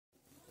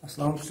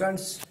Assalamu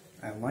students,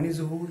 I am Wani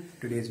Zahoor.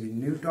 Today's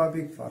new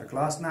topic for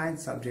class 9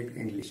 subject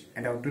English,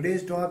 and our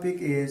today's topic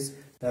is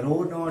The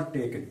Road Not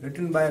Taken,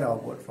 written by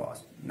Robert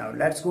Frost. Now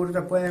let's go to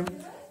the poem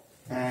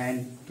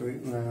and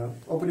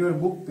open your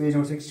book, page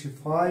number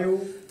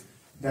 65.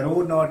 The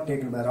Road Not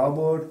Taken by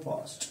Robert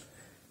Frost.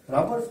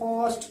 Robert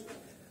Frost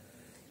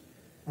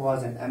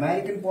was an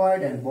American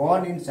poet and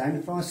born in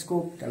San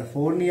Francisco,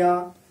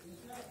 California.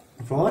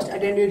 Frost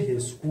attended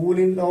his school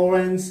in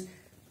Lawrence,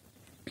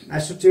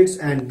 Massachusetts,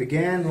 and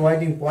began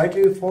writing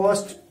poetry.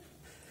 Frost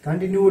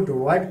continued to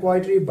write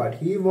poetry, but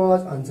he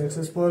was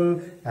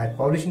unsuccessful at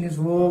publishing his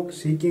work.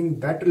 Seeking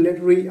better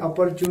literary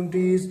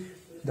opportunities,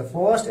 the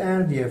Frost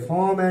and their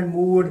firm and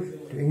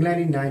moved to England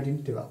in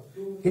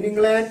 1912. In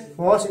England,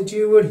 Frost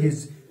achieved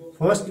his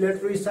first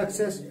literary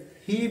success.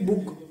 His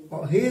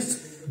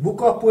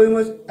book of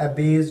poems, A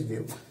Bay's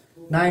View,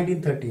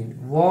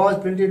 1913, was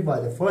printed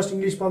by the first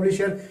English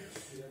publisher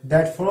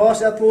that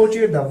Frost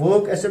approached the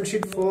work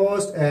established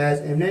Frost as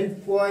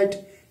eminent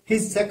poet.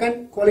 His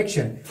second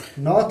collection,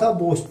 North of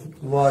Boston,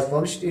 was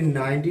published in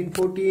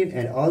 1914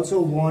 and also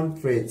won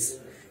praise.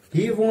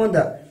 He won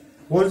the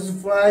Pulitzer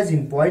Prize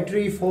in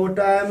Poetry 4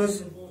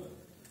 times.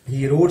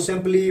 He wrote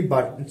simply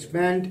but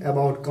spent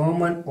about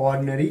common,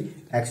 ordinary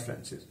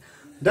experiences.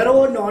 The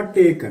Road Not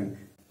Taken.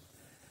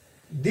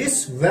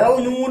 This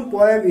well-known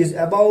poem is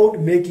about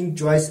making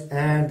choice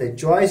and the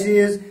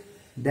choices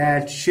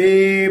that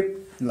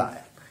shape life.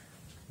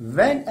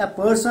 When a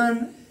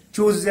person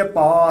chooses a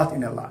path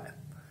in a life,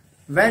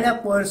 when a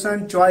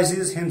person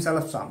chooses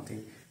himself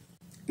something,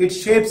 it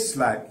shapes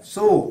life.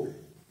 So,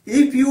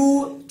 if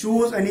you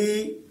choose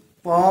any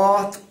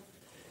path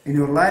in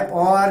your life,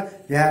 or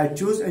you have to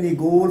choose any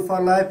goal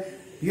for life,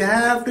 you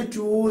have to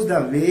choose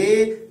the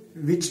way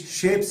which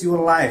shapes your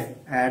life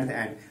at the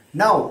end.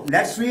 Now,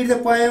 let's read the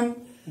poem,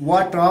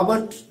 what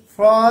Robert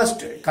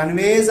Frost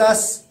conveys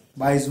us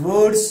by his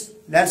words.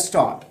 Let's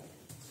start.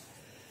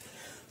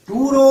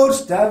 Two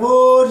roads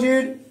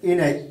diverged in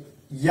a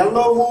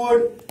yellow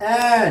wood,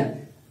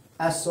 and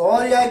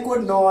sorry I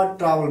could not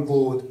travel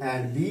both.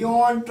 And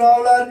beyond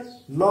traveler,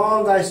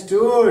 long I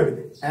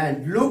stood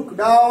and looked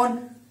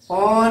down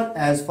on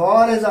as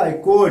far as I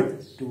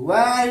could to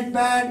where it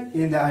went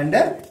in the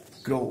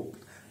undergrowth.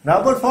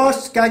 Robert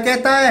Frost क्या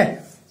कहता है?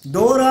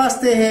 दो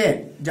रास्ते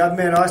हैं. जब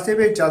मैं रास्ते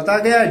पे चलता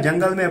गया,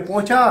 जंगल में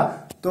पहुंचा,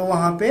 तो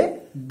वहां पे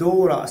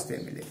दो रास्ते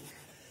मिले.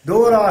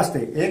 दो रास्ते.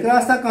 एक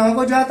रास्ता कहां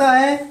को जाता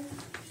है?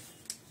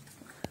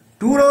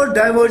 To road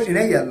diverge in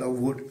yellow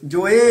would.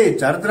 जो ये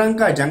जर्द रंग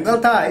का जंगल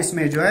था,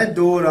 इसमें जो है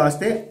दो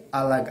रास्ते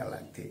अलग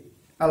अलग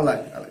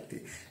थे.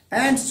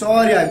 And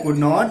sorry I could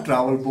not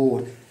travel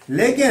both.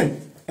 लेकिन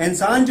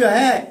इंसान जो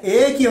है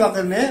एक ही वक्त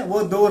में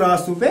वो दो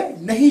रास्तों पे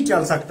नहीं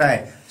चल सकता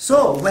है.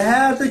 So we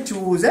have to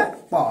choose a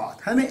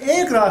path. हमें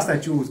एक रास्ता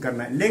चूज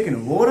करना है, लेकिन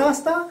वो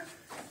रास्ता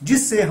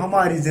जिससे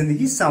हमारी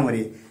जिंदगी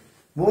संवरे,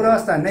 वो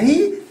रास्ता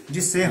नहीं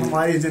जिससे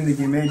हमारी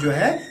जिंदगी में जो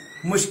है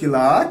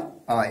मुश्किलात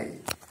आए.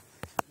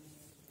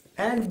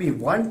 And be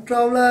one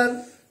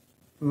traveler,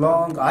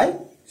 long I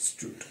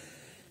stood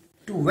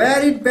to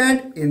where it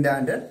went in the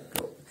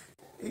undergrowth.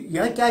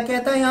 यह क्या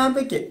कहता है यहाँ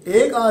पे कि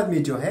एक आदमी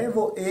जो है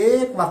वो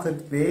एक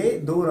वक्त पे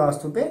दो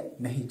रास्तों पे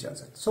नहीं चल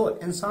सकता. सो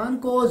इंसान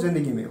को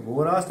जिंदगी में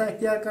वो रास्ता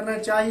इख्तियार करना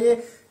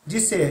चाहिए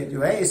जिससे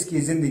जो है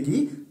इसकी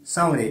जिंदगी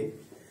संवरे.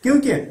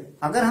 क्योंकि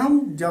अगर हम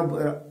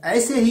जब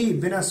ऐसे ही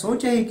बिना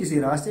सोचे ही किसी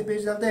रास्ते पे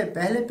चलते हैं,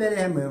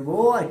 पहले हमें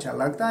वो अच्छा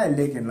लगता है,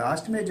 लेकिन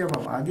लास्ट में जब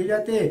हम आगे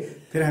जाते हैं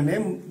फिर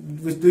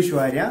हमें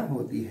दुश्वारियां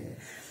होती है.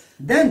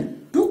 Then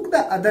took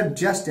the other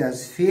just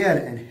as fair,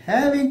 and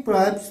having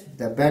perhaps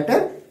the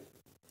better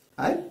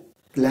I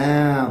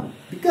climb,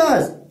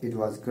 because it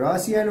was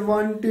grassy and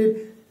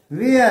wanted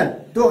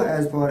where, though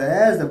as far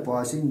as the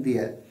passing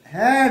there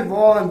had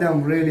warned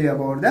them really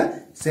about the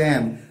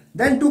same.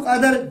 Then took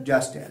other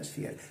just as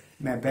fair.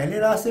 मैं पहले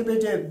रास्ते पे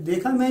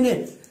देखा,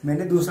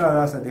 मैंने दूसरा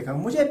रास्ता देखा,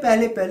 मुझे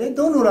पहले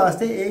दोनों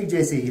रास्ते एक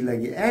जैसे ही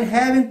लगे. And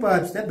having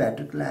perhaps the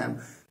better climb.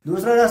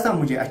 दूसरा रास्ता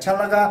मुझे अच्छा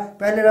लगा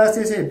पहले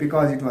रास्ते से,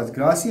 because it was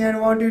grassy and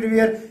wanted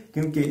where,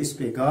 क्योंकि इस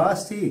पे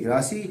घास थी,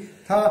 ग्रासी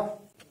था,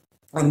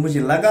 और मुझे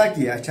लगा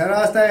कि अच्छा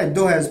रास्ता है.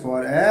 दो as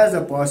for as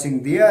the passing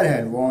there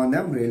had Warne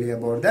them really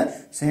about the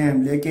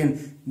same. लेकिन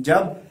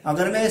जब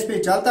अगर मैं इस पे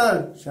चलता,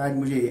 शायद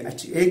मुझे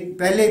एक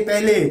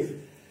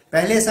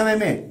पहले समय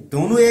में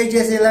दोनों एक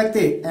जैसे लगते.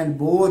 And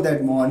both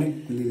that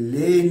morning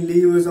lay in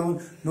leaves on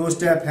no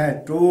step had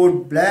trod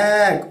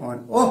black on.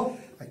 Oh,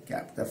 I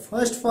kept the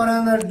first for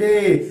another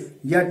day,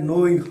 yet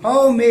knowing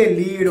how may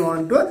lead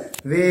on to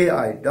way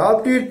I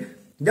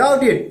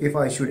doubted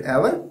if I should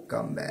ever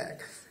come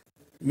back.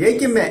 ये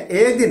कि मैं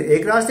एक दिन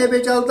एक रास्ते पे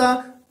चलता,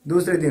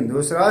 दूसरे दिन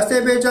दूसरे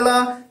रास्ते पे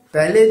चला.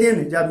 पहले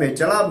दिन जब मैं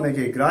चला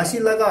मुझे ग्रासी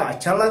लगा,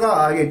 अच्छा लगा,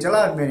 आगे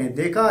चला, मैंने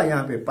देखा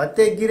यहाँ पे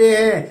पत्ते गिरे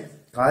हैं,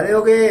 काले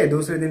हो गए.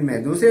 दूसरे दिन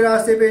मैं दूसरे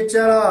रास्ते पे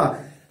चला.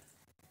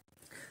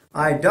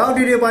 I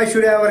doubted if I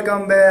should ever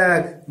come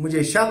back.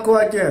 मुझे शक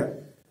हुआ कि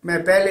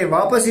मैं पहले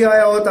वापस ही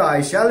आया होता.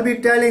 I shall be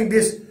telling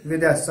this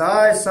with a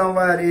sigh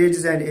somewhere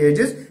ages and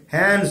ages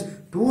hence.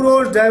 Two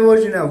roads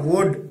diverged in a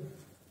wood,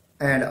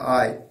 and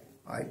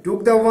I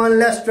took the one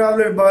less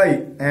traveled by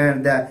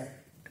and that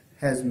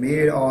has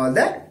made all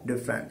the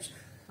difference.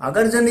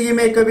 अगर जिंदगी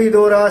में कभी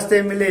दो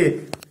रास्ते मिले,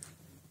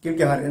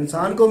 क्योंकि हर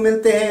इंसान को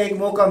मिलते हैं, एक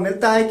मौका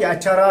मिलता है कि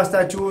अच्छा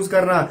रास्ता चूज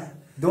करना,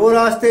 दो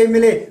रास्ते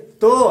मिले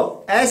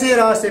तो ऐसे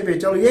रास्ते पे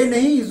चलो। ये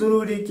नहीं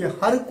जरूरी कि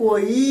हर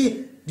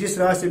कोई जिस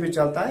रास्ते पे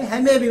चलता है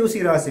हमें भी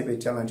उसी रास्ते पे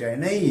चलना चाहिए,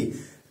 नहीं।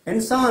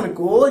 इंसान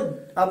को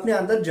अपने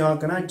अंदर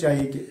झांकना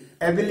चाहिए कि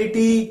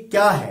एबिलिटी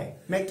क्या है,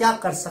 मैं क्या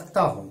कर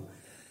सकता हूं,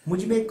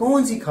 मुझ में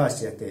कौन सी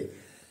खासियत है,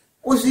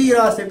 उसी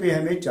रास्ते पे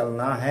हमें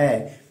चलना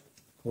है।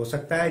 हो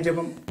सकता है जब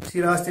हम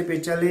इसी रास्ते पे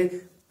चले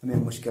हमें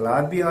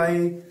मुश्किलात भी आए,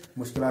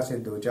 मुश्किलात से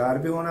दो चार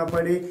भी होना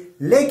पड़े,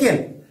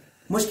 लेकिन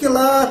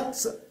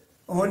मुश्किलात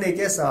होने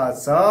के साथ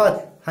साथ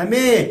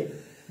हमें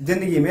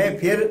जिंदगी में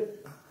फिर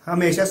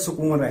हमेशा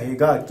सुकून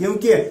रहेगा,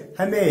 क्योंकि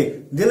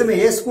हमें दिल में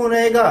यह सुकून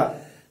रहेगा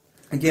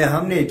कि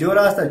हमने जो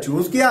रास्ता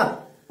चूज किया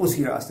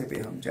उसी रास्ते पे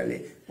हम चले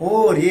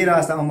और ये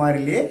रास्ता हमारे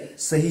लिए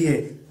सही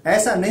है।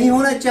 ऐसा नहीं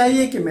होना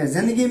चाहिए कि मैं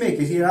जिंदगी में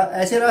किसी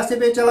ऐसे रास्ते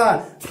पे चला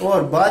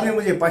और बाद में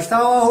मुझे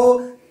पछतावा हो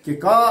कि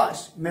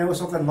काश मैं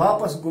उस वक्त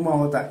वापस गुमा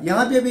होता।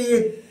 यहाँ पे भी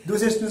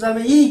दूसरे स्तुजा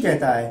में यही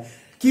कहता है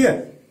कि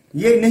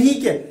ये नहीं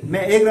कि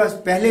मैं एक रास्ते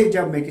पहले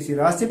जब मैं किसी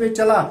रास्ते पे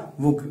चला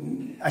वो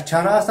अच्छा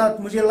रास्ता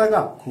मुझे लगा,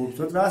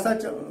 खूबसूरत रास्ता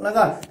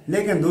लगा,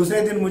 लेकिन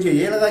दूसरे दिन मुझे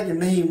ये लगा कि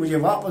नहीं मुझे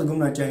वापस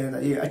घूमना चाहिए था,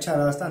 ये अच्छा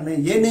रास्ता नहीं।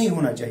 ये नहीं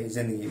होना चाहिए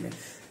जिंदगी में।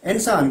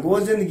 इंसान को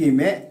जिंदगी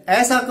में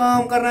ऐसा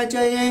काम करना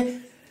चाहिए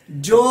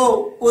जो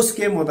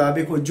उसके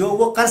मुताबिक हो, जो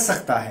वो कर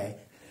सकता है,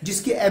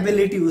 जिसकी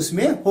एबिलिटी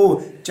उसमें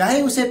हो,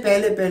 चाहे उसे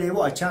पहले पहले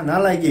वो अच्छा ना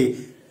लगे,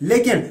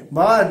 लेकिन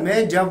बाद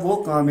में जब वो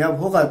कामयाब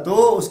होगा तो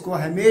उसको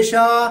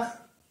हमेशा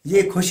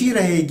ये खुशी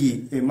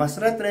रहेगी, ये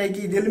मसरत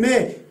रहेगी दिल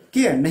में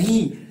कि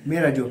नहीं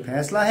मेरा जो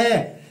फैसला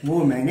है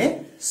वो मैंने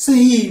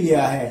सही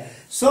लिया है।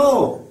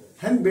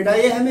 हम बेटा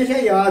ये हमेशा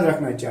याद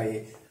रखना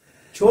चाहिए,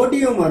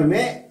 छोटी उम्र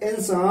में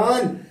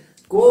इंसान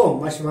को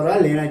मशवरा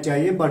लेना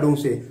चाहिए बड़ों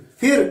से,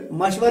 फिर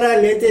मशवरा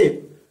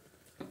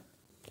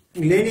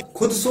लेने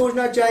खुद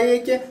सोचना चाहिए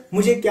कि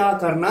मुझे क्या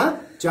करना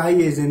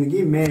चाहिए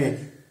जिंदगी में,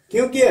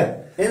 क्योंकि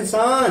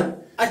इंसान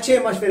अच्छे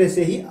मशवरे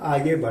से ही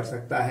आगे बढ़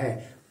सकता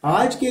है।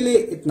 आज के लिए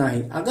इतना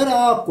ही। अगर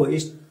आपको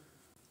इस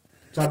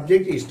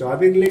सब्जेक्ट, इस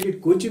टॉपिक रिलेटेड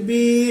कुछ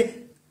भी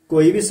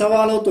कोई भी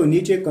सवाल हो तो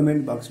नीचे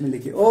कमेंट बॉक्स में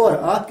लिखिए। और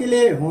आपके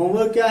लिए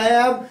होमवर्क क्या है,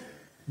 अब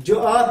जो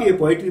आप ये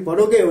पोएट्री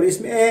पढ़ोगे और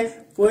इसमें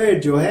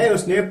पोएट जो है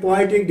उसने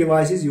पोएटिक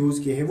डिवाइसेस यूज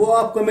किए हैं वो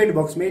आप कमेंट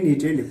बॉक्स में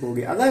नीचे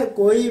लिखोगे। अगर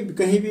कोई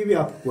कहीं भी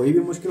आपको कोई भी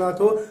मुश्किलात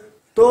हो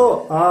तो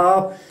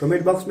आप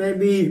कमेंट बॉक्स में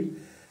भी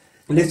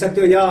लिख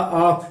सकते हो, या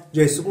आप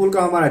जो स्कूल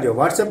का हमारा जो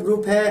व्हाट्सएप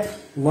ग्रुप है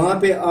वहां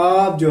पे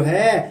आप जो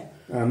है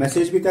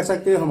मैसेज भी कर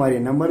सकते हो, हमारे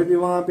नंबर भी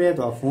वहां पे है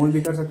तो आप फोन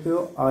भी कर सकते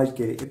हो। आज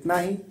के लिए इतना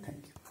ही।